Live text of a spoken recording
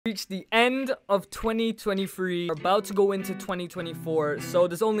Reached the end of 2023. We're about to go into 2024, so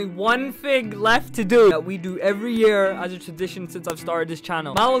there's only one thing left to do that we do every year as a tradition since I've started this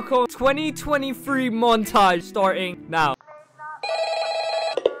channel. Malikong 2023 montage starting now.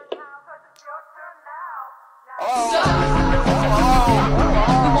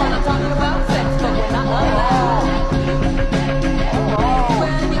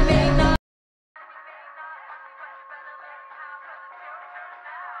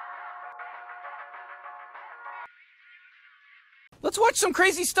 Let's watch some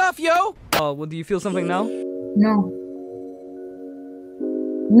crazy stuff, yo! Well, do you feel something now? No.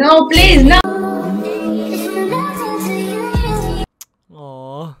 No, please, no!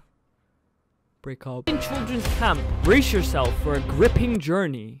 Aww. Break up. In children's camp, brace yourself for a gripping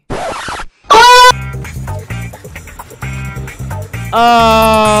journey. Yeah!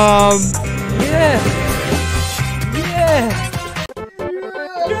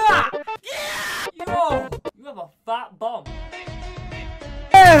 Yo! You have a fat bum.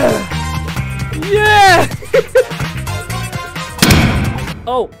 Yeah!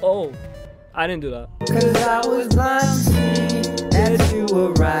 Oh, I didn't do that. Cause I was blind to see that you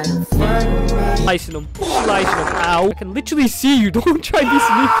were right in front of me. Slicing them. Slicing them. Ow. I can literally see you. Don't try to be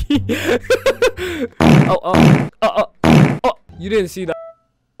sneaky. Oh. You didn't see that.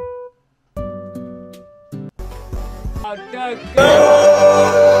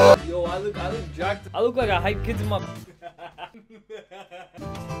 Yo, I look jacked. I look like I hype kids in my.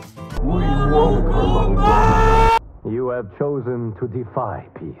 You have chosen to defy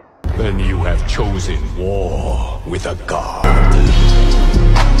peace. Then you have chosen war with a god.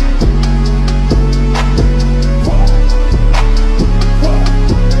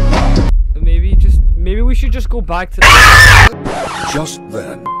 Maybe we should just go back to Just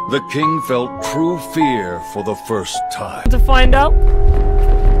then, the king felt true fear for the first time. to find out.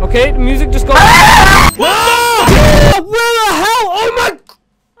 Okay, the music just goes. Where the hell? Oh my!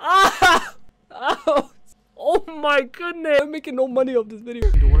 Oh my goodness! I'm making no money off this video.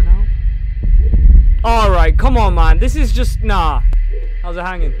 Door now. All right, come on, man. This is just nah. How's it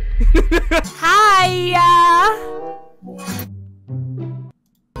hanging? Hi.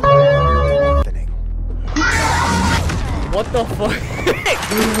 What the fuck?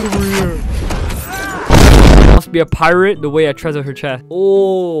 Must be a pirate the way I treasure her chest.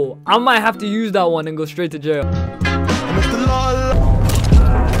 Oh, I might have to use that one and go straight to jail.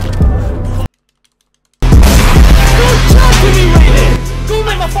 Go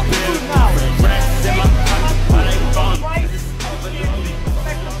make my fucking food now!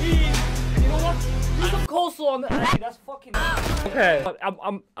 You know what? Use some coleslaw on that. Hey, that's fucking. Okay,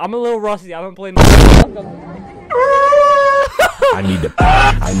 I'm a little rusty. I haven't played. I need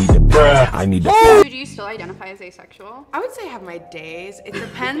to. Do you still identify as asexual? I would say I have my days. It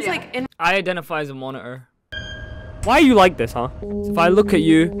depends, like, in. I identify as a monitor. Why are you like this, huh? If I look at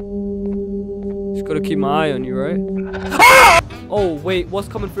you, just gotta keep my eye on you, right? Oh wait, what's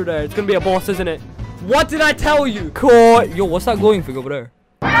coming through there? It's gonna be a boss, isn't it? What did I tell you? Cool. Yo, what's that glowing thing over there?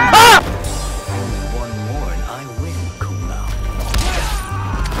 Ah! One more and I will come out.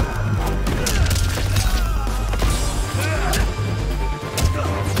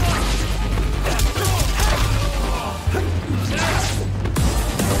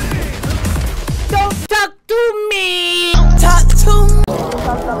 Don't talk to me! Talk to me!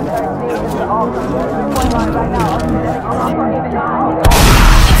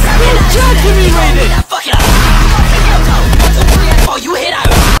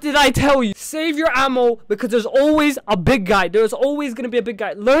 Did I tell you? Save your ammo because there's always a big guy. There's always gonna be a big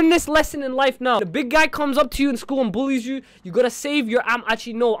guy. Learn this lesson in life now. The big guy comes up to you in school and bullies you. You gotta save your ammo.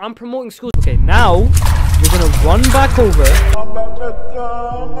 Actually, no, I'm promoting school. Okay, now we're gonna run back over.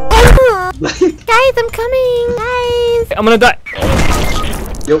 Guys, I'm coming. Guys. I'm gonna die.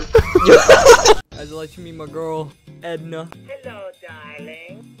 Yo. I'd like to meet my girl, Edna. Hello,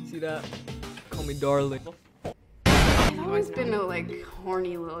 darling. See that? Call me darling. I've always been a, like,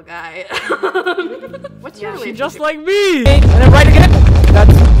 horny little guy. What's your relationship? Just like me. And then right again.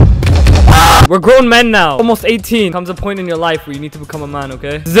 That's. We're grown men now. Almost 18. Comes a point in your life where you need to become a man,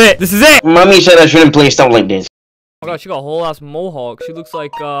 okay? This is it. This is it. Mommy said I shouldn't play stuff like this. Oh my god, she got a whole ass mohawk. She looks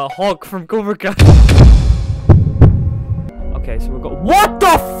like Hawk from Cobra Kai. Okay, so we're going. What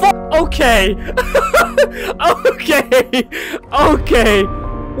the fuck? Okay. Okay.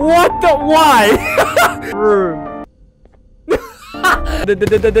 What the? Why? Room.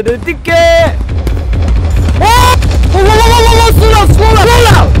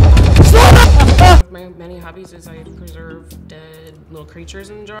 My many hobbies is I preserve dead little creatures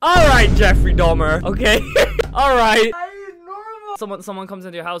in jars. Alright, Jeffrey Dahmer. Okay. Alright. Someone comes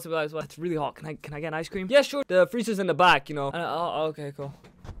into your house and be like, well, it's really hot. Can I get an ice cream? Yeah, sure. The freezer's in the back, you know. Oh, okay, cool.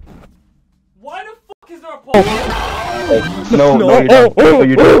 Why the fuck is there a pole? No, you don't. No,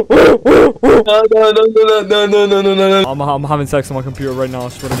 you don't. No. I'm having sex on my computer right now, I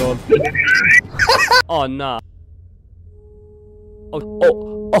swear to God. Oh, nah. Oh.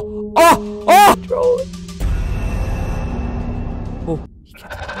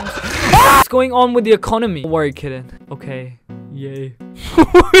 What's going on with the economy? Don't worry, kidding. Okay. Yay.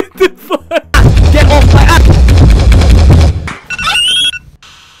 What the fuck? Get off my ass!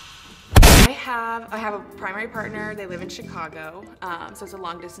 I have a primary partner. They live in Chicago, so it's a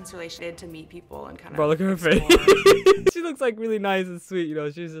long distance relationship to meet people and kind of. Bro, look at her face. She looks like really nice and sweet, you know.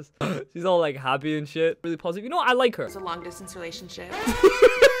 She's all like happy and shit, really positive. You know, I like her. It's a long distance relationship. Her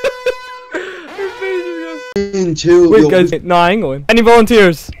face is good. Wait, guys, no, I ain't going. Any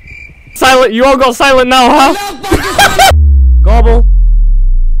volunteers? Silent. You all go silent now, huh? Gobble.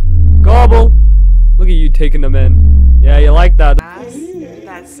 Gobble. Look at you taking them in. Yeah, you like that.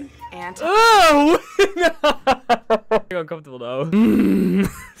 That's anti. Oh! I'm uncomfortable now. We're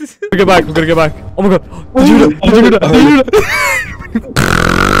gonna get back. Oh my God. Did you do that?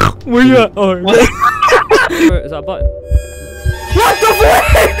 Where you at? Oh, okay. Is that a button? What the fuck?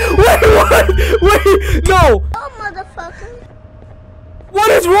 Wait, no! Oh, motherfucker. What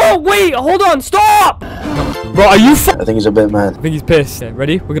is wrong? Wait, hold on, stop! Bro, are you I think he's a bit mad. I think he's pissed. Okay,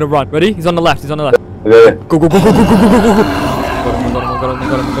 ready? We're gonna run. Ready? He's on the left. Okay. Go. Got him.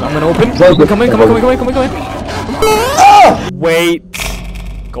 I'm gonna open. Come in. Wait.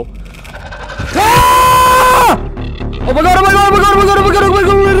 Go. Ah! Oh my god.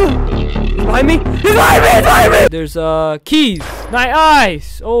 He's behind me. There's keys. Night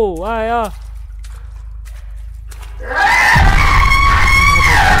eyes. Oh,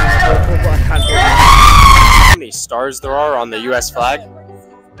 How many stars there are on the US flag?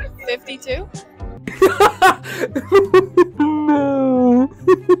 52? No.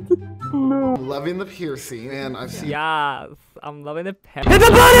 Loving the piercing, and I've seen. Yes, I'm loving the pen. Hit the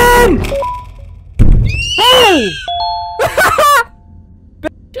button! Oh!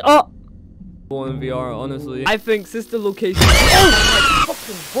 Oh! In VR, honestly. I think sister location. Oh my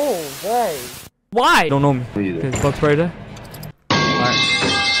fucking balls, why? Don't know me. Okay, Buck's right there. Alright.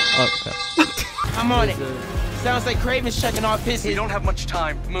 Okay. I'm on it. Sounds like Craven's checking our piss. We don't have much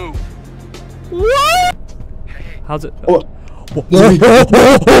time. Move. What? How's it? Oh. No, bro.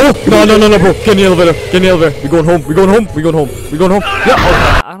 Get in the elevator. We're going home. Yeah.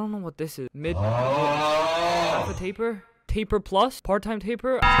 Okay. I don't know what this is. Half a taper? Taper plus? Part-time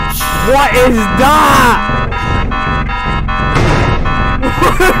taper? What is that?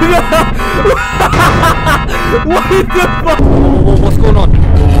 What the fuck? What's going on?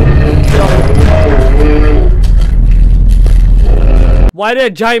 Why did a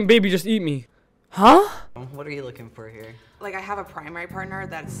giant baby just eat me? Huh? What are you looking for here? Like, I have a primary partner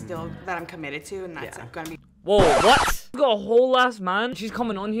that I'm committed to, and that's gonna be. Whoa, what? You got a whole ass man? She's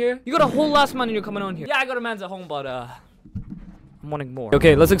coming on here? You got a whole ass man and you're coming on here? Yeah, I got a man's at home, but I'm wanting more.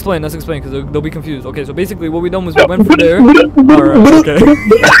 Okay, let's explain, because they'll be confused. Okay, so basically what we done was we went from there. Alright, okay.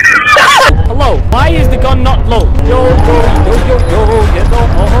 Hello, why is the gun not low? Yo, get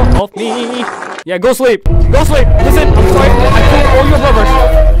off me. Yeah, go sleep. Listen, I'm sorry, I killed all your brothers.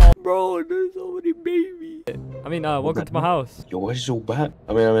 Bro, there's so many babies. I mean, welcome to my house. Yo, why is it so bad?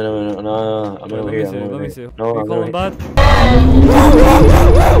 I'm over here. Let me see. No, you call him bad?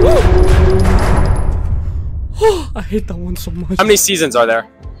 I hate that one so much. How many seasons are there?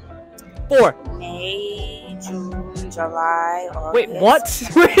 4. May, June, July, August. Wait, what?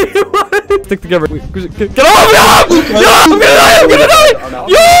 Wait, what? Stick together. Wait, get off me! I'm gonna die!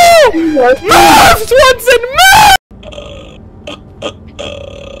 Yo! Move! Swanson, move!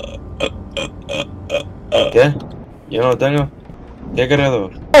 ¿Qué? Yo no lo tengo. ¿Qué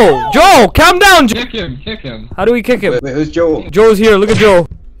querido? Oh, Joe, calm down. Kick him. How do we kick him? Wait, who's Joe? Joe's here. Look at Joe.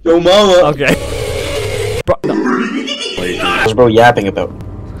 Joe Mama. Okay. Bro, no. What's bro yapping about?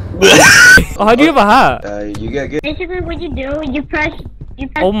 Oh, how do you have a hat? You get. Basically, what you do, you press.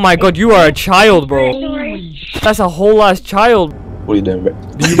 Oh my God, you are a child, bro. That's a whole ass child. What are you doing, bro?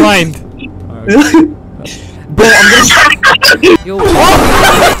 Do you mind? Bro, I'm gonna. Yo.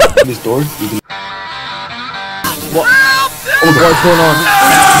 This door. What? What's going on?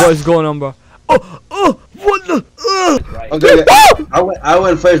 What is going on, bro? What the? Okay, I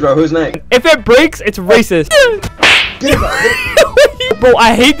went first, bro. Who's next? If it breaks, it's racist. Bro,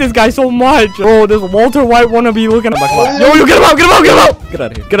 I hate this guy so much. Bro, this Walter White wannabe looking at my car. Yo, get him out!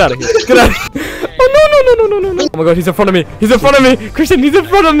 Get out of here. Oh, no. Oh my God, he's in front of me. Christian, he's in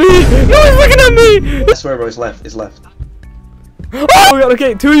front of me. No, he's looking at me. I swear, bro, it's left. Oh my god,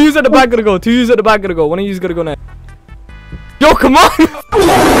 okay, 2 U's at the back gonna go. 2 U's at the back gonna go. 1 of you's gonna go next. Yo, come on!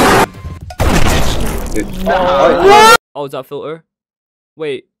 Oh, is that filter?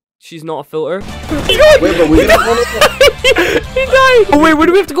 Wait, she's not a filter? Wait, but we didn't want He died! Oh wait, where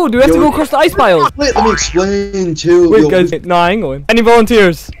do we have to go? Do we have to go across the ice pile? Wait, let me explain too. Wait, guys. No, I ain't going. Any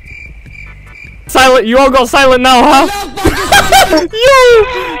volunteers? Silent, you all got silent now, huh? Yo!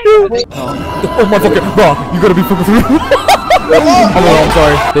 Oh my fucking, bro, you gotta be fucking through. I'm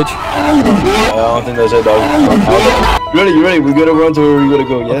sorry, bitch. I don't think that's it, dog. You ready? We gotta run to where we gotta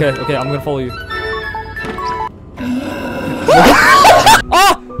go, yeah? Okay, I'm gonna follow you.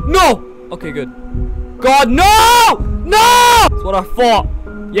 Oh! No! Okay, good. God, no! No! That's what I thought.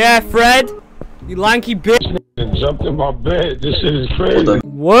 Yeah, Fred. You lanky bitch. Jumped in my bed. This shit is crazy.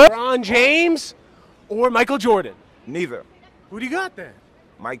 What? LeBron James or Michael Jordan? Neither. Who do you got then?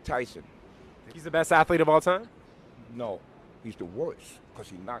 Mike Tyson. He's the best athlete of all time? No, he's the worst because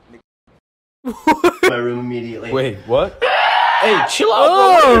he knocked niggas. My room immediately. Wait, what? Hey, chill out, bro.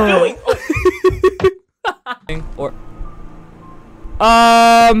 What are you doing? Or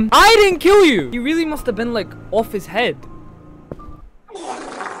I didn't kill you. He really must have been like off his head.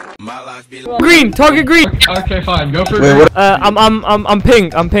 Green, target green. Okay, fine. Go for it. I'm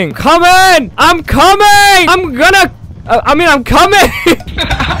pink. I'm pink. Coming! I'm coming! I'm gonna. I'm coming.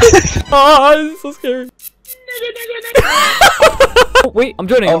 Oh, this is so scary. Oh, wait, I'm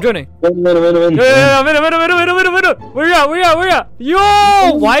joining. I'm joining. Wait a minute. Yeah, wait. Where you at? Yo,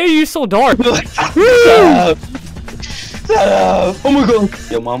 why are you so dark? Oh my god.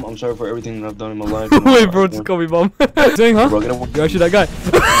 Yo, mom, I'm sorry for everything that I've done in my life. Wait, bro, just call me mom. Saying, huh? You're actually that guy.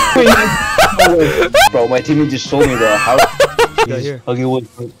 Bro, my teammate just told me that. How?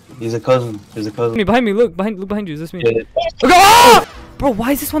 He's a cousin. Behind me, look behind you. Is this me? Yeah. Okay, ah! Bro,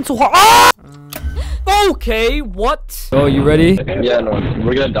 why is this one so hard? Ah! Okay, what? Oh, you ready? Yeah, no,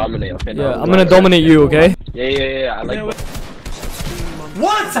 we're gonna dominate. Okay, yeah, I'm gonna dominate you. Okay? Yeah. I like.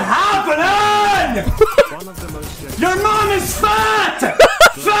 What's happening? Your mom is fat!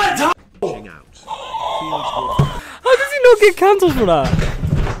 Fat! How does he not get cancelled for that?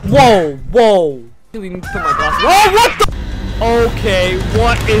 Whoa. Really need to put my glasses. Oh, what the? Okay,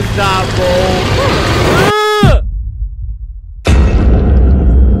 what is that,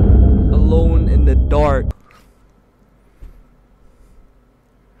 bro? Alone in the dark.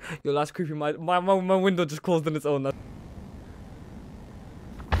 Yo, that's creepy. My window just closed on its own.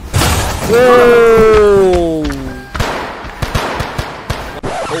 Whoa!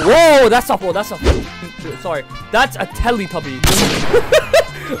 Whoa, that's a sorry, that's a Teletubby.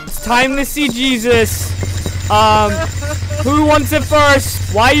 It's time to see Jesus. Who wants it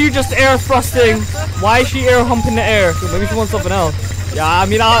first? Why are you just air thrusting? Why is she air humping the air? So maybe she wants something else. Yeah, I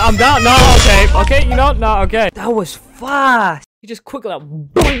mean, I'm down. No, okay, you know, no, okay. That was fast. You just quick like.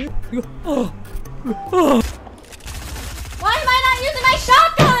 Why am I not using my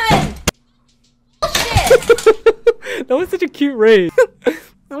shotgun? Bullshit! That was such a cute raid.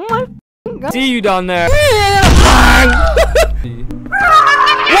 Oh my god. See you down there. Whoa,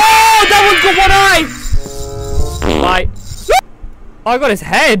 that one's got one eye. Bye. Oh, I got his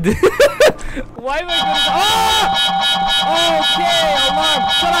head. Why am I got his okay, alarm.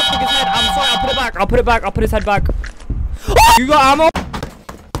 Shut up, took his head. I'm sorry, I'll put it back. I'll put his head back. You got ammo?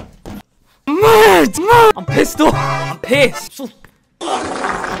 I'm pissed off. I'm pissed.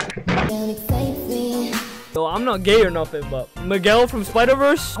 So I'm not gay or nothing, but Miguel from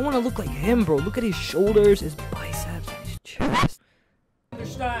Spider-Verse, I want to look like him, bro. Look at his shoulders, his biceps, his chest.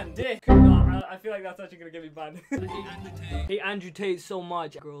 Understand, dick. No, I feel like that's actually gonna get me banned. I hate Andrew Tate so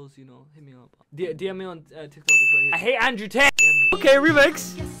much. Girls, you know, hit me up. DM me on TikTok. It's right here. I hate Andrew Tate. Okay,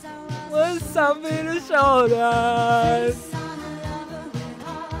 remix. What's up in the shoulders?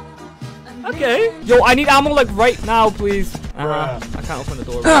 Okay. Yo, I need ammo like right now, please. I can't open the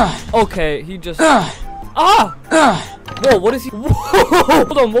door. Okay, he just. Whoa, what is he? Whoa,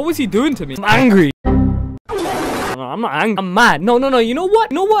 hold on, what was he doing to me? I'm angry. No, I'm not angry. I'm mad. No. You know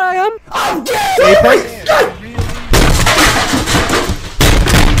what? You know what I am? I'm gay.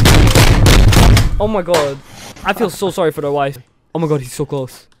 Oh my god. I feel so sorry for their wife. Oh my god, he's so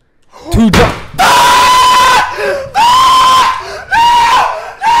close.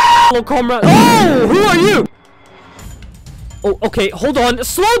 Hello, comrade. Oh, who are you? Oh, okay, hold on.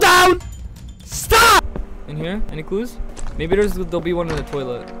 Slow down. Stop. In here? Any clues? Maybe there'll be one in the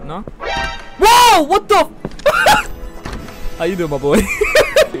toilet. No? Whoa! What the? How you doing, my boy?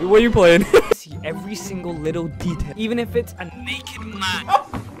 What are you playing? See every single little detail, even if it's a naked man.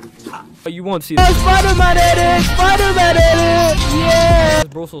 Oh, you won't see that. Spider-Man edit! Spider-Man edit! Yeah! This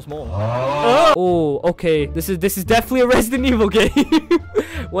bro's so small. Oh, okay. This is definitely a Resident Evil game.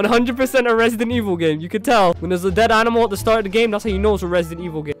 100% a Resident Evil game. You can tell. When there's a dead animal at the start of the game, that's how you know it's a Resident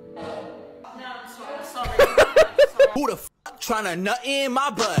Evil game. Who the f trying to nut in my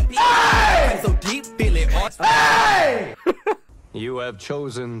butt? Hey! So deep, feel it. Hey! You have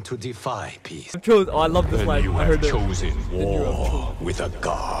chosen to defy peace. Oh, I love this line. You I heard have chosen war with a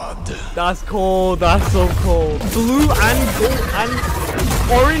god. That's cold. That's so cold. Blue and gold and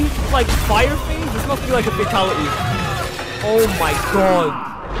orange, like fire things. This must be like a fatality. Oh my god.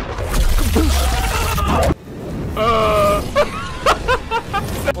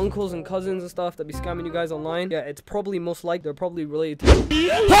 Uncles and cousins and stuff that be scamming you guys online. Yeah, it's probably most likely they're probably related to.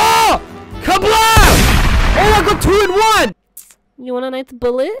 Oh! Kablam! Oh, I got 2 in 1. You want a nice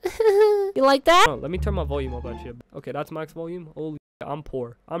bullet? You like that? Oh, let me turn my volume up actually. Okay, that's max volume. Holy shit, I'm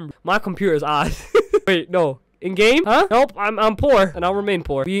poor. My computer is ass. Wait, no. In game? Huh? Nope, I'm poor and I'll remain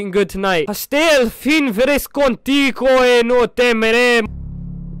poor. Being good tonight. Hasta el fin veres contigo e no temeré.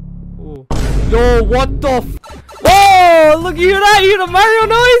 Oh. Yo, what the f— Oh, look, you hear that? You hear the Mario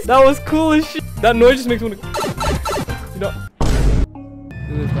noise? That was cool as shit. That noise just makes me wanna— You know.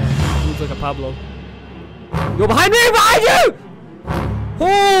 It looks like a Pablo. Yo, behind me! Behind you!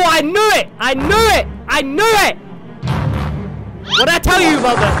 Oh, I knew it! I knew it! I knew it! What did I tell you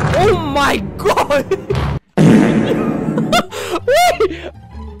about that? Oh my god! Wait!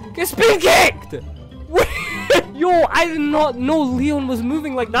 Get spin kicked! Wait! Yo, I did not know Leon was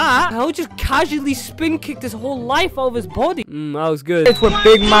moving like that. How just casually spin kicked his whole life out of his body. That was good. It's when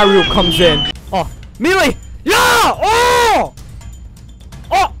Big Mario comes in. Oh, melee! Yeah! Oh!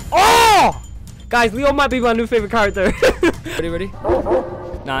 Oh! Oh! Guys, Leon might be my new favorite character. Ready?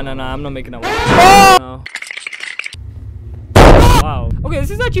 Nah, I'm not making that one. Oh! No. Wow. Okay,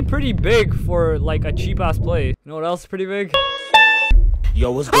 this is actually pretty big for like a cheap ass play. You know what else is pretty big?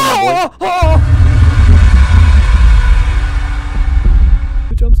 Yo, what's good, my boy?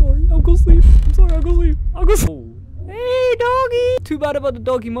 Bitch, I'm sorry. I'll go sleep. I'm sorry. I'll go sleep. I'll go sleep. Oh. Hey, doggy. Too bad about the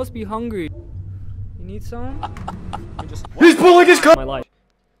dog. He must be hungry. You need some? He's pulling his car. My life.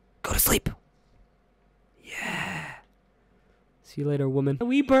 Go to sleep. Yeah. See you later, woman.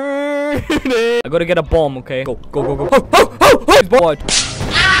 We burn it. I gotta get a bomb, okay? Go. Oh! Watch.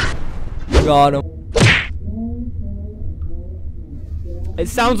 Got him. It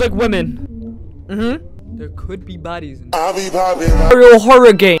sounds like women. There could be bodies in Mario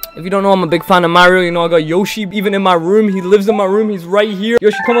horror game. If you don't know, I'm a big fan of Mario. You know, I got Yoshi even in my room. He lives in my room. He's right here.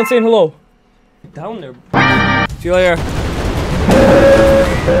 Yoshi, come on, saying hello. Down there. See you later.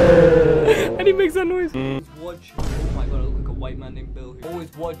 And he makes that noise. Watch. Oh my god, I look like a white man named Bill here.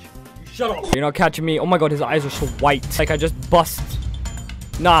 Always watch. You shut up. You're not catching me. Oh my god, his eyes are so white. Like I just bust.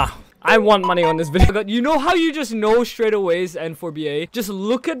 Nah. I want money on this video. You know how you just know straight away is N4BA? Just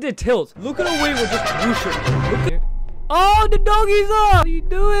look at the tilt. Look at the way we're just whooshing. Look at— Oh, the doggy's up! What are you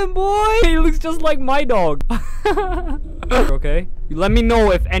doing, boy? He looks just like my dog. Okay? You let me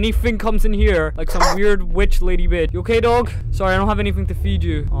know if anything comes in here, like some weird witch lady bitch. You okay, dog? Sorry, I don't have anything to feed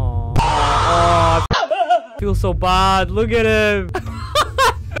you. Aww. I feel so bad. Look at him.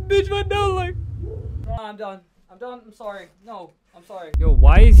 Bitch went down like— I'm done. I'm sorry. No, I'm sorry. Yo,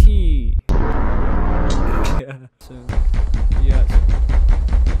 why is he— Yeah. Yes.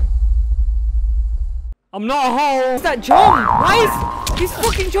 I'm not home. What's that jump? Why is he's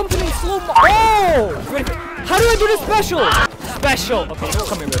fucking jumping in slow mo— Oh! How do I do this special? Special. Okay, don't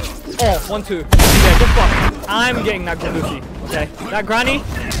come here, bitch. Oh, 1, 2. Yeah, good fuck. I'm getting that Gradusi. Okay. That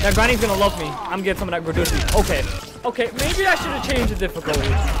granny's gonna love me. I'm getting some of that Gradusi. Okay, maybe I should have changed the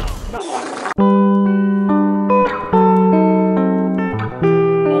difficulty.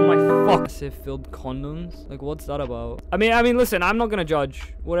 Filled condoms? Like, what's that about? I mean, listen, I'm not gonna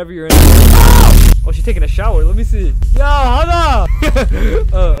judge. Whatever you're in. Oh, she's taking a shower. Let me see. Yo, Hannah!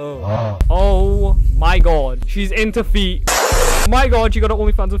 Oh my god. She's into feet. Oh my god, she got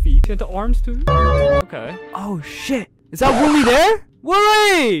OnlyFans of feet. She's into arms too? Okay. Oh shit. Is that Wooly there?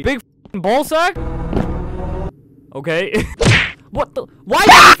 Wooly! Big ball sack? Okay. What the— Why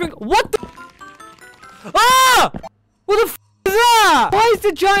do you think— What the— Ah! What the f is that? Why is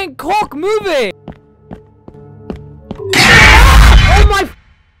the giant cock moving? Oh my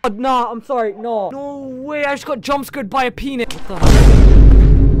god, nah, I'm sorry, no. No way, I just got jump scared by a penis. What the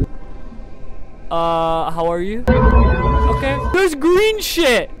hell? How are you? Okay. There's green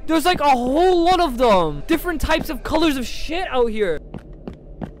shit. There's like a whole lot of them. Different types of colors of shit out here.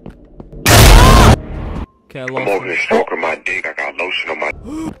 Okay, I lost I'm over here stroking my dick. I got lotion on my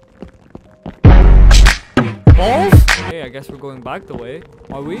balls? Okay, I guess we're going back the way.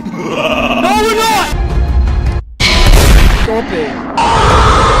 Are we? No, we're not! Stop it.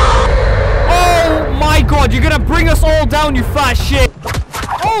 Oh my god, you're gonna bring us all down, you fat shit!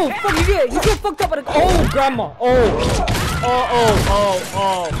 Oh, fuck, you get fucked up at a— Oh, grandma. Oh.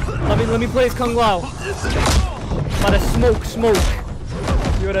 Let me play as Kung Lao. Let us smoke. See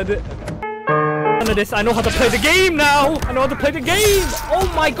what I did? None of this. I know how to play the game now. Oh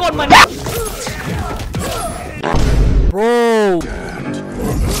my god, my— Bro.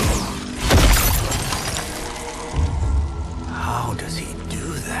 How does he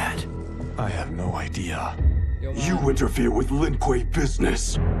do that? I have no idea. You interfere with Lin Kuei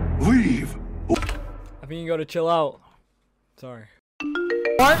business. Leave. I think you gotta chill out. Sorry.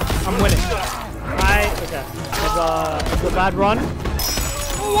 I'm winning. Right? Okay. It's a bad run.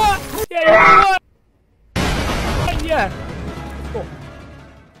 What? Yeah, yeah. Cool.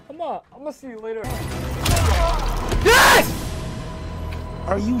 I'm gonna see you later. Yes!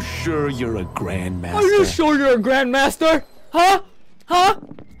 Are you sure you're a grandmaster? Are you sure you're a grandmaster? Huh? How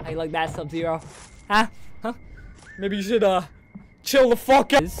you like that, Sub-Zero? Huh? Maybe you should chill the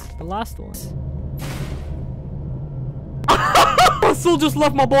fuck out. The last one. Soul just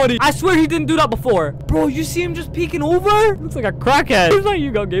left my body. I swear he didn't do that before. Bro, you see him just peeking over? Looks like a crackhead. It's like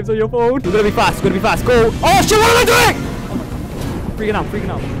you got games on your phone. We're gonna be fast. Go. Oh shit, what am I doing? Oh my god. Freaking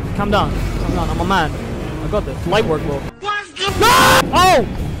out. Calm down. I'm a man. I got this. Light work, bro. No! Oh!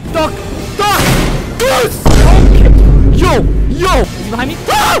 Duck! Yes! Okay. Yo! Is he behind me?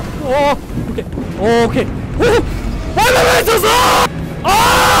 Ah! Oh, okay. Why am I so slow?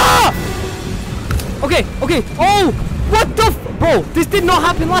 Ah! Okay. Oh! What the f— Bro, this did not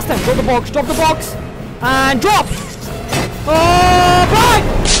happen last time. Drop the box. And drop! Oh, bye!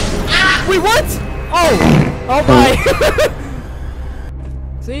 Wait, what? Oh, bye.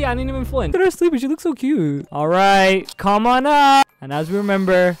 See, I didn't even flinch. Look at her sleeping. She looks so cute. Alright, come on up. And as we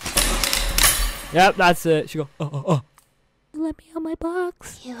remember— Yep, that's it. She go, oh. Let me out my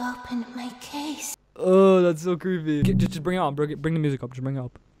box. You opened my case. Oh, that's so creepy. Just bring it on. Bring the music up. Just bring it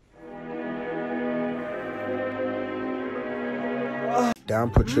up.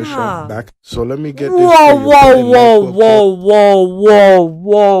 Down, Patricia. Back. So let me get this. Whoa.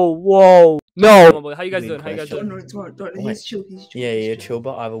 No. How you guys doing? He's chill. Yeah, chill.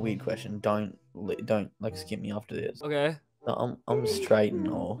 But I have a weird question. Don't like skip me after this. Okay. I'm straight and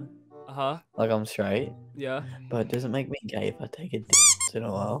all. Like I'm straight. Yeah. But does it make me gay if I take a dick in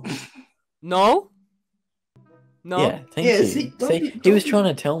a while? No. Yeah, thank you. See, he was trying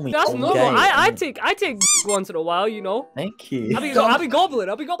to tell me. That's normal. Gay. I take once in a while, you know. Thank you. I'll be gobbling.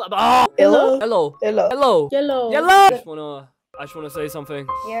 Oh. Hello. I just wanna say something.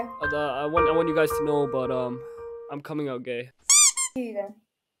 Yeah. I want you guys to know, but I'm coming out gay. You then.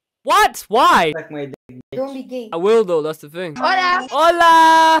 What? Why? Don't be gay. I will though. That's the thing.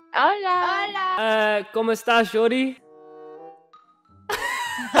 Hola. ¿Cómo estás, shorty?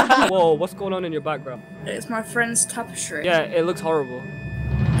 Whoa, what's going on in your background? It's my friend's tapestry. Yeah, it looks horrible.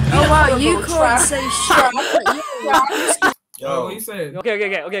 Oh wow, you can't say shit. Yo, what you saying?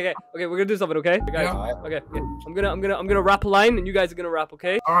 Okay, we're gonna do something, okay? Guys, okay. I'm gonna rap a line and you guys are gonna rap,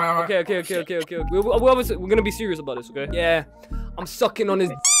 okay? Alright. Okay. We're gonna be serious about this, okay? Yeah. I'm sucking on his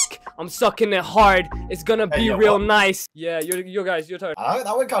dick. I'm sucking it hard. It's gonna be real nice. Yeah, your guys, your turn.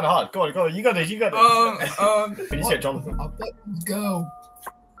 That went kind of hard. Go on. You got this. Finish it, Jonathan. I'll let you go.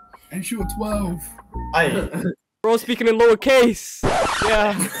 And shoot 12. Hey. Bro, speaking in lowercase.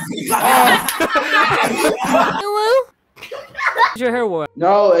 Yeah. Hello? What's your hair what?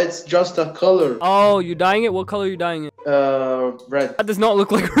 No, it's just a color. Oh, you dyeing it? What color are you dyeing it? Red. That does not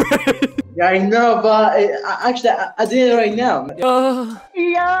look like red. Yeah, I know, but actually, I did it right now.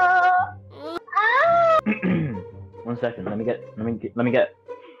 Yeah. 1 second. Let me get.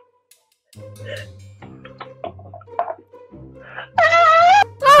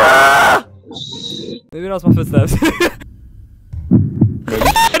 Maybe that was my footsteps.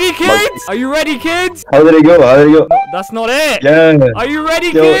 Ready, kids? Are you ready, kids? How did it go? No, that's not it. Yeah. Are you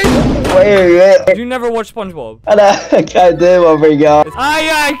ready, kids? Wait. Did you never watch SpongeBob? I can't do it, my God.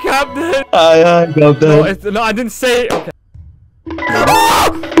 Aye, Captain. Aye, Captain. No, I didn't say it. Okay.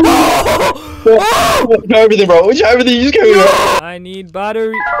 Try everything, bro. Try everything. You just can't do I need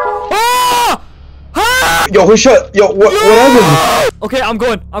battery. Yo, who shot? Yo, what happened? Okay, I'm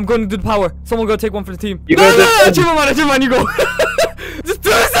going to do the power. Someone go take one for the team. You Achievement, man, you go. Just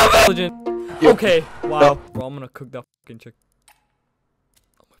do something. Okay, wow. Bro, I'm gonna cook that fucking chicken.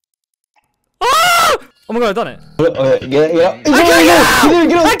 Ah! Oh my god, I've done it. Okay, get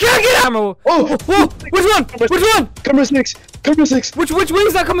I can't get out! Oh, whoa! Which one? Which one? Camera 6. Camera 6. Which way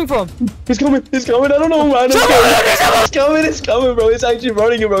is that coming from? He's coming. He's coming. I don't know, man. It's coming. It's coming, bro. It's actually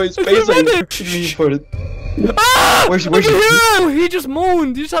running, bro. His face like. Ah! Where's he? He just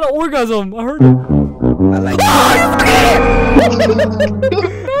moaned. He just had an orgasm. I heard it. I like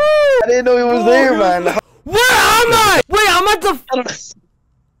I didn't know he was there, man. Where am I? Wait, I'm at the.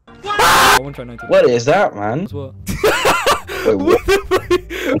 I won't try 19. What is that, man? What? Wait, what? What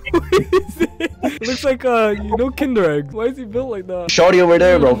is it? It looks like you know, Kinder eggs. Why is he built like that? Shorty over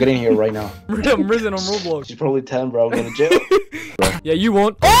there, bro. Get in here right now. I'm risen on Roblox. She's probably 10, bro. I'm going to jail. Yeah, you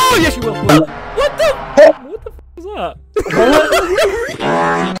won't. Oh, yes, you will. What the? What the f was that?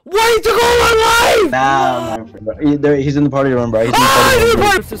 Why you took all my life? Nah, man. He's in the party room, bro. He's in the party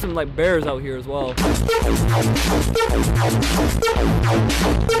room. There's some like bears out here as well.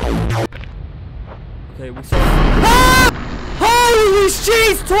 Okay, we saw. Ah! Holy shit,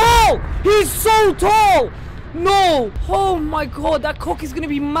 he's tall! He's so tall! No! Oh my god, that cock is gonna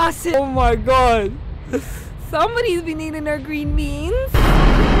be massive! Oh my god! Somebody's been eating their green beans.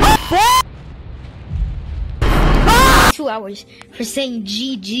 2 hours for saying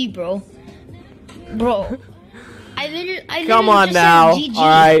GG, bro. Bro. I literally Come on just now. said GG.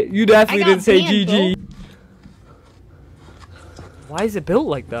 Alright, you definitely didn't say banned, GG. Bro. Why is it built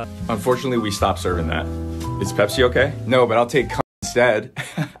like that? Unfortunately, we stopped serving that. Is Pepsi okay? No, but I'll take instead.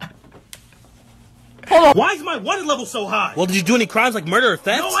 Hold on. Why is my wanted level so high? Well, did you do any crimes like murder or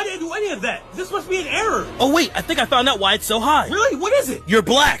theft? No, I didn't do any of that. This must be an error. Oh, wait. I think I found out why it's so high. Really? What is it? You're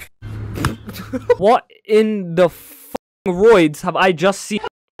black. What in the f***ing roids have I just seen?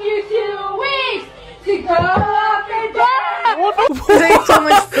 You 2 weeks to go up and down.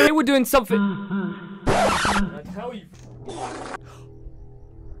 What? They were doing something. I tell you.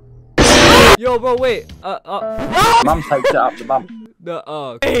 Yo, bro, wait. Mum typed it up the bum.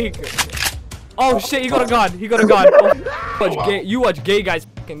 Oh shit, he got a gun. He got a gun. You watch gay guys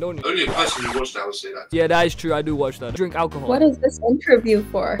f***ing, don't you? Only a person who watched that will say that. Yeah, that is true. I do watch that. Drink alcohol. What is this interview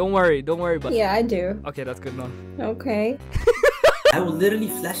for? Don't worry about it. Yeah, I do. Okay, that's good enough. Okay. I will literally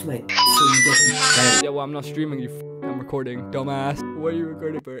flash my so you get. Yeah, well, I'm not streaming, you I'm recording, dumbass. What are you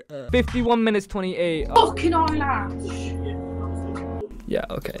recording for? 51 minutes 28. Fucking on that. Yeah,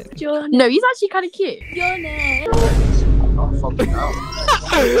 okay. No, he's actually kind of cute. Your name.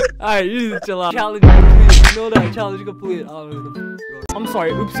 Alright, you need to chill out. Challenge complete. You know that challenge complete. I'm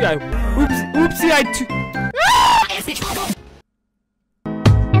sorry. Oopsie, oopsie,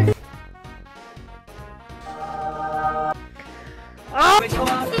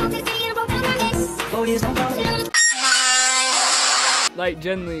 Like,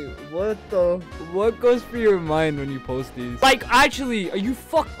 generally, what goes through your mind when you post these? Like, actually, are you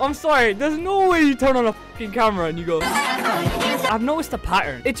I'm sorry, there's no way you turn on a fucking camera and you go. I've noticed a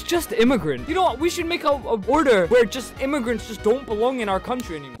pattern. It's just immigrants. You know what? We should make a order where just immigrants just don't belong in our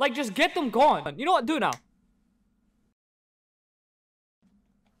country anymore. Like, just get them gone. You know what? Do it now.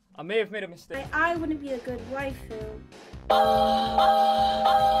 I may have made a mistake. I wouldn't be a good wife.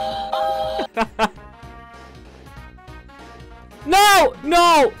 No!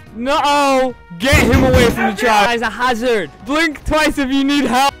 Get him away from the child. Guy's a hazard. Blink twice if you need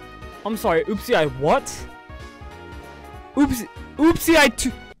help. I'm sorry. Oopsie, I what? Oopsie, I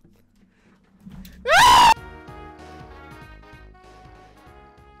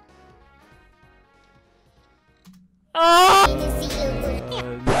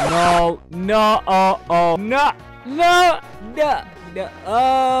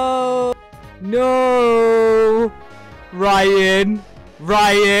No. Ryan.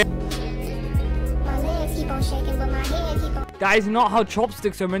 That is not how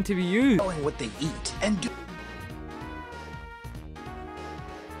chopsticks are meant to be used. Knowing what they eat and do.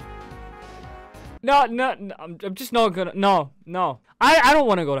 No, I'm just not gonna. No. I don't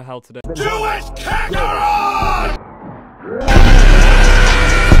want to go to hell today. Jewish Kakarot!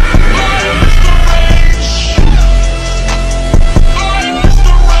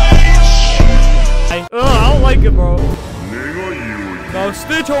 I don't like it, bro. Now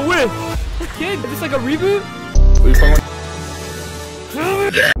Stitch or Wish. Kid, is this like a reboot?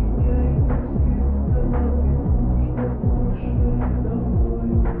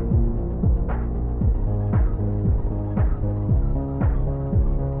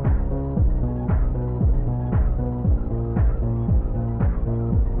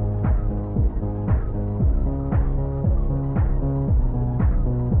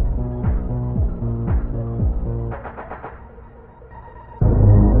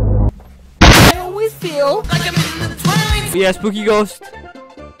 Feel like I'm in the twilight. Yeah, spooky ghost.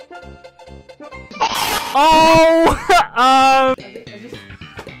 Oh!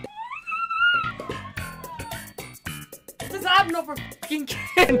 Just have no fucking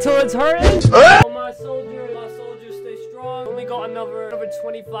kid until it's hurting. Oh, my soldiers stay strong. Only got another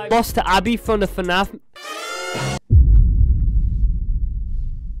 25. Lost to Abby from the FNAF.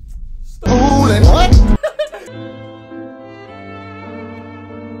 What?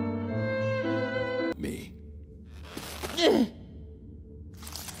 Me.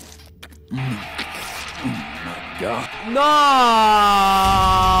 God.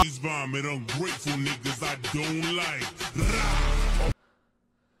 No! This vomit, ungrateful niggas I don't like.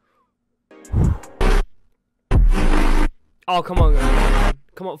 Oh, come on, guys.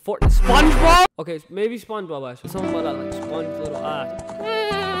 Come on, SpongeBob? Okay, maybe SpongeBob actually. Something about that, like, sponge little ass.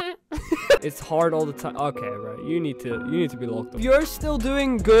 It's hard all the time. Okay, right. You need to be locked up. If you're still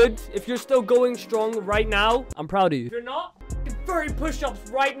doing good, if you're still going strong right now, I'm proud of you. If you're not, 30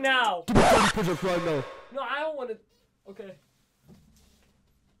 push-ups right now. 30 push-ups right now. No, I don't want to. Okay.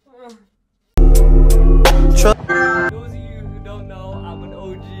 Those of you who don't know, I'm an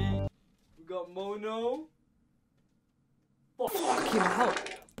OG. We got Mono. Oh, fucking hell.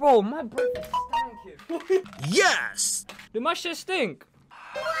 Bro, my breath is stank. Yes! Dude, my shit stink.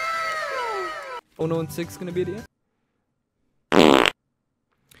 Mono and 6 gonna be the end.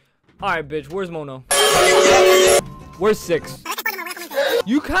 Alright, bitch, where's Mono? Where's 6?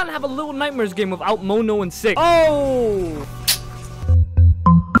 You can't have a Little Nightmares game without Mono and 6. Oh!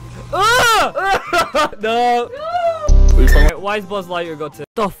 Ah! No! Right, why is Buzz Lightyear got to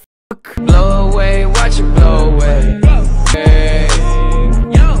the fuck? Blow away, watch it blow away. Hey.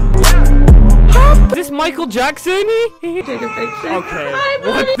 Is this Michael Jackson? Take a picture. Okay.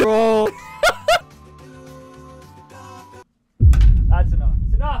 What, bro? That's enough.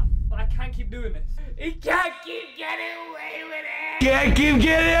 It's enough. I can't keep doing this. He can't keep getting away with it. Can't keep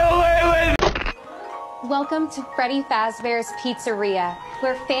getting away with it. Welcome to Freddy Fazbear's Pizzeria,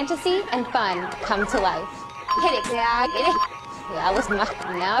 where fantasy and fun come to life. Hit it, yeah, get it. Yeah, listen up.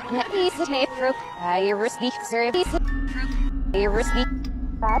 Now, he's a tape through. You're risky, sir. You're risky.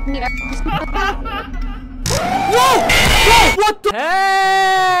 Whoa! Whoa! What the?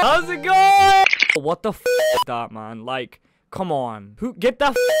 Hey! How's it going? What the f is that, man? Like, come on. Who get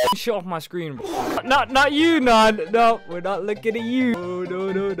that shit off my screen, bro? Not you, Nan. No, we're not looking at you. Oh,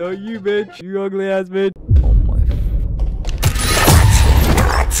 no, not you, bitch. You ugly ass bitch. Oh my.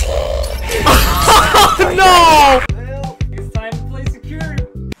 No! It's time to play security.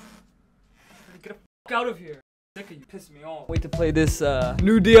 Get the f out of here. You piss me off. Wait to play this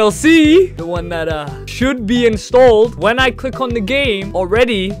new DLC, the one that should be installed when I click on the game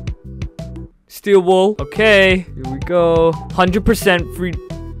already. Steel wool. Okay, here we go. 100% free.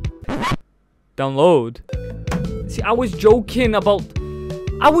 Download. See, I was joking about.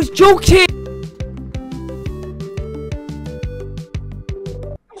 I was joking.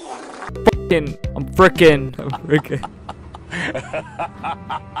 I'm frickin'.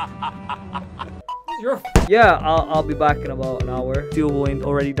 Yeah, I'll be back in about an hour. Steel wool ain't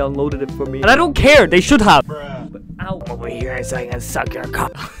already downloaded it for me, and I don't care. They should have. But ow, over here so I can suck your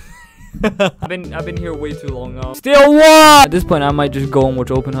cock. I've been here way too long now. Steel wool. At this point, I might just go and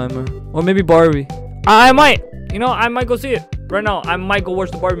watch Oppenheimer, or maybe Barbie. I might. You know, I might go see it right now. I might go watch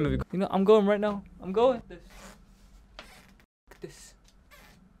the Barbie movie. You know, I'm going right now. I'm going. This.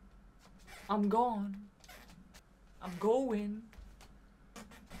 I'm gone. I'm going.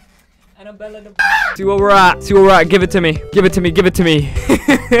 Annabella the see where we're at. See where we're at. Give it to me. Give it to me. Give it to me.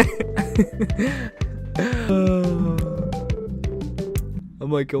 I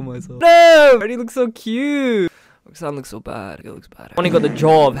might kill myself. No! Already looks so cute. Roxanne looks so bad. It looks bad. Only got the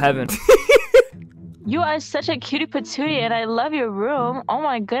jaw of heaven. You are such a cutie patootie and I love your room. Oh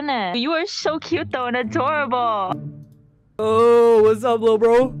my goodness. You are so cute though and adorable. Oh, what's up, little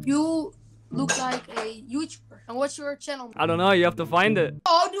bro? You look like a YouTuber. And what's your channel? I don't know. You have to find it.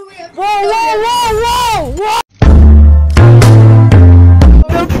 Oh, do we have? Whoa, whoa, whoa, whoa, whoa!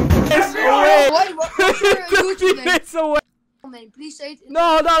 What's your YouTube name? Away. Man, please say it.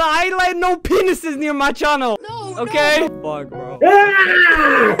 No, I ain't letting no penises near my channel. No, okay? No. Fuck, bro.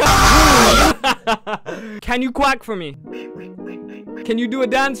 Can you quack for me? Can you do a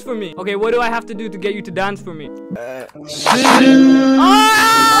dance for me? Okay, what do I have to do to get you to dance for me?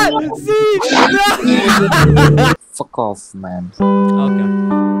 Fuck off, man. Okay.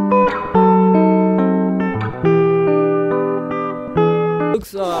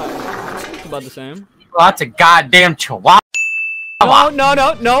 Looks about the same. Well, that's a goddamn chihuahua.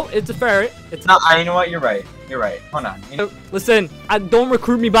 No, it's a ferret. It's no, you know what? You're right. You're right. Hold on. Listen, don't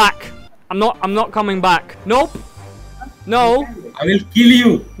recruit me back. I'm not coming back. Nope. No. I will kill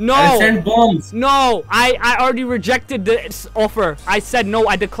you. No. I'll send bombs. No. I already rejected this offer. I said no.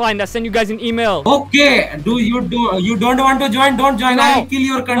 I declined. I sent you guys an email. Okay. You don't want to join? Don't join. No. I will kill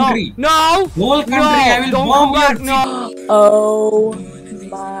your country. No. Whole country. No. I will Don't bomb come back. your No. Oh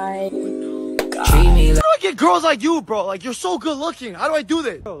my God. How do I get girls like you, bro? Like, you're so good looking. How do I do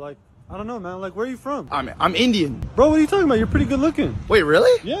this? Bro, like, I don't know, man. Like, where are you from? I'm Indian. Bro, what are you talking about? You're pretty good looking. Wait,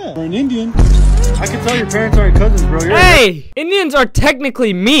 really? Yeah. You're an Indian. I can tell your parents are your cousins, bro. Hey! Indians are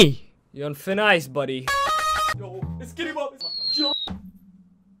technically me. You're on thin ice, buddy. Yo, let's get him up.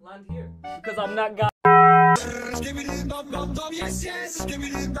 Land here. Because I'm not guy.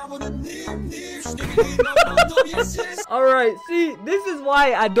 Alright, see, this is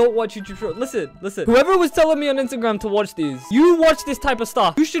why I don't watch YouTube shorts. Listen. Whoever was telling me on Instagram to watch these, you watch this type of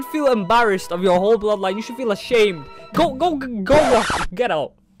stuff. You should feel embarrassed of your whole bloodline. You should feel ashamed. Go watch. Get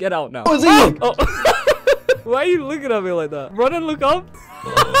out. Get out now. Oh. Why are you looking at me like that? Run and look up.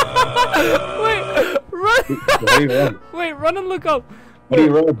 Wait, run. Wait, run and look up. What are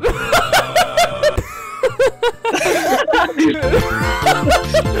you running?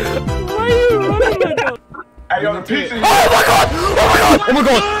 Why are you running like that? Hey, yo, the pizza. Oh my god! Oh my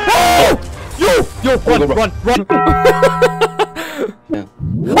god! Oh! Yo! Run! Yeah.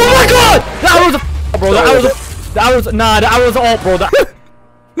 Oh my god! That was all, bro.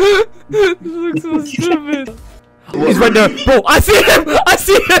 This looks so stupid. He's right there. Bro, I see him!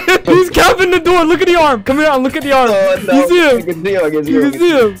 He's capping the door. Look at the arm. Come here and look at the arm. No, you see him? I can see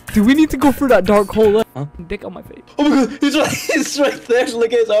him. Do we need to go through that dark hole? Huh? Dick on my face. Oh my god, he's right there.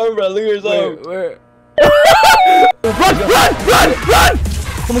 Look at his arm, bro. Look at his arm. Where? Run!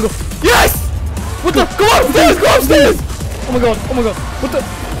 Oh my god. Yes! What the? Go upstairs! Oh my god. What the?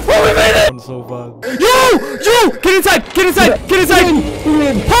 Oh, we made it! I'm so bad. Yo! Get inside!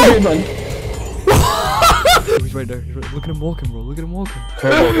 He's right there. Look at him walking, bro.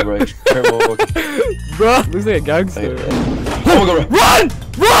 Careful walking. Bro, looks like a gangster. Oh my god, Run!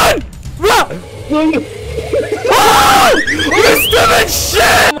 Oh! Stupid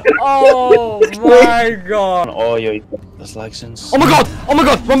shit! Oh my god. Oh, yo, that's license. Oh my god!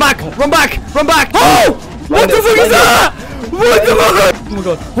 Run back! Oh! What the fuck is that? What the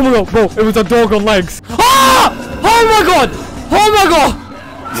fuck? Oh my god, bro, it was a dog on legs. Ah! Oh my god!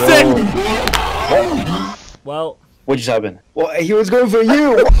 Sick! Well, what just happened? Well, he was going for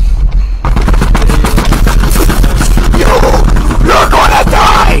you. You're gonna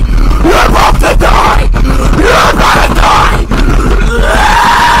die! You're about to die! You're gonna die!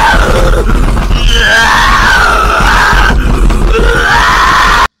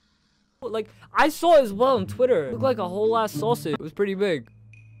 Like, I saw it as well on Twitter. It looked like a whole ass sausage. It was pretty big.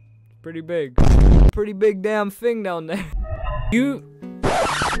 Pretty big damn thing down there.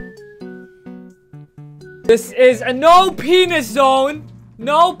 This is a no penis zone.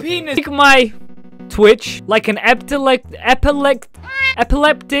 No penis. Make my Twitch like an epileptic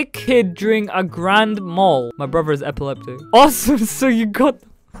kid during a grand mal. My brother is epileptic. Awesome. So you got.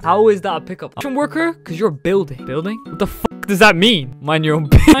 How is that a pickup? Worker? Because you're building. Building? What the fuck does that mean? Mind your own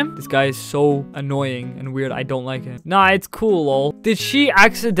business. This guy is so annoying and weird. I don't like him. Nah, it's cool, lol. Did she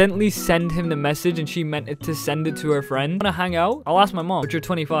accidentally send him the message and she meant it to send it to her friend? Wanna hang out? I'll ask my mom. But you're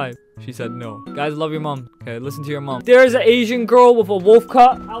 25. She said no. Guys, love your mom. Okay, listen to your mom. There's an Asian girl with a wolf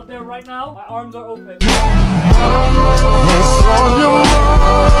cut out there right now. My arms are open.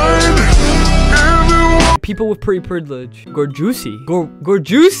 People with pretty privilege. Gorjuicy.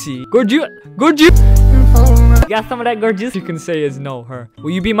 Gorjuicy. Got some of that gorgeous? You can say is no, her. Will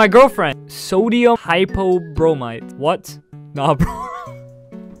you be my girlfriend? Sodium hypobromite. What? Nah, bro.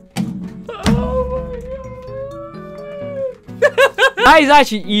 Oh my god. That is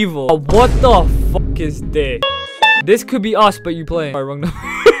actually evil. What the fuck is this? This could be us, but you play. Alright, wrong number.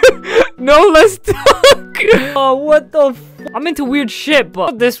 No, let's talk. Oh, what the f. I'm into weird shit, but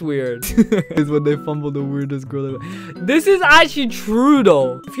not this weird. Is when they fumble the weirdest girl ever. This is actually true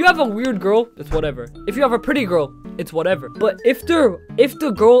though. If you have a weird girl, it's whatever. If you have a pretty girl, it's whatever. But if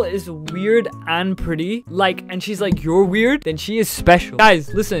the girl is weird and pretty, like, and she's like, you're weird, then she is special.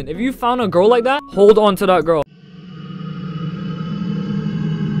 Guys, listen, if you found a girl like that, hold on to that girl.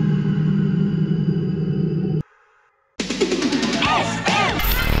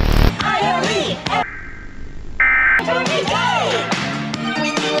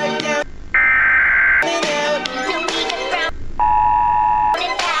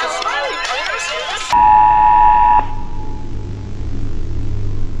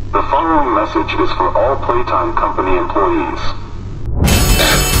 The following message is for all Playtime Company employees.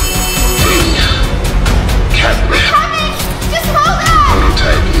 Just hold on!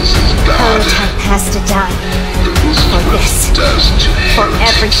 Prototype, this is God. Prototype has to die. For For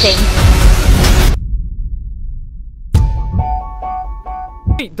everything.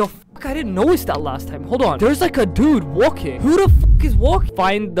 Wait, the fuck? I didn't notice that last time. Hold on. There's like a dude walking. Who the fuck is walking?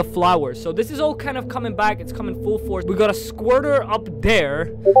 Find the flowers. So this is all kind of coming back. It's coming full force. We got a squirter up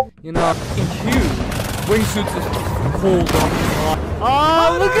there. You know, huge. Wingsuits is cold.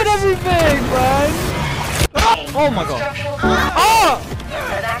 Oh, look at everything, man. Oh my god. Oh!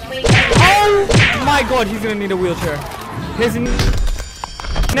 Oh my god, he's gonna need a wheelchair. His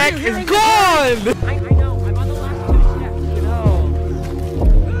neck is gone! I know, I'm on the last 2 steps, you know.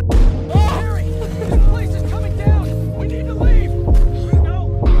 Oh, Harry! This place is coming down! We need to leave! No!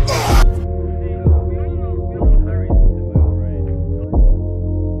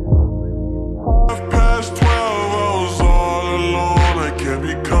 Past 12 hours all alone, I can't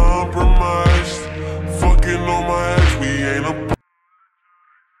be compromised.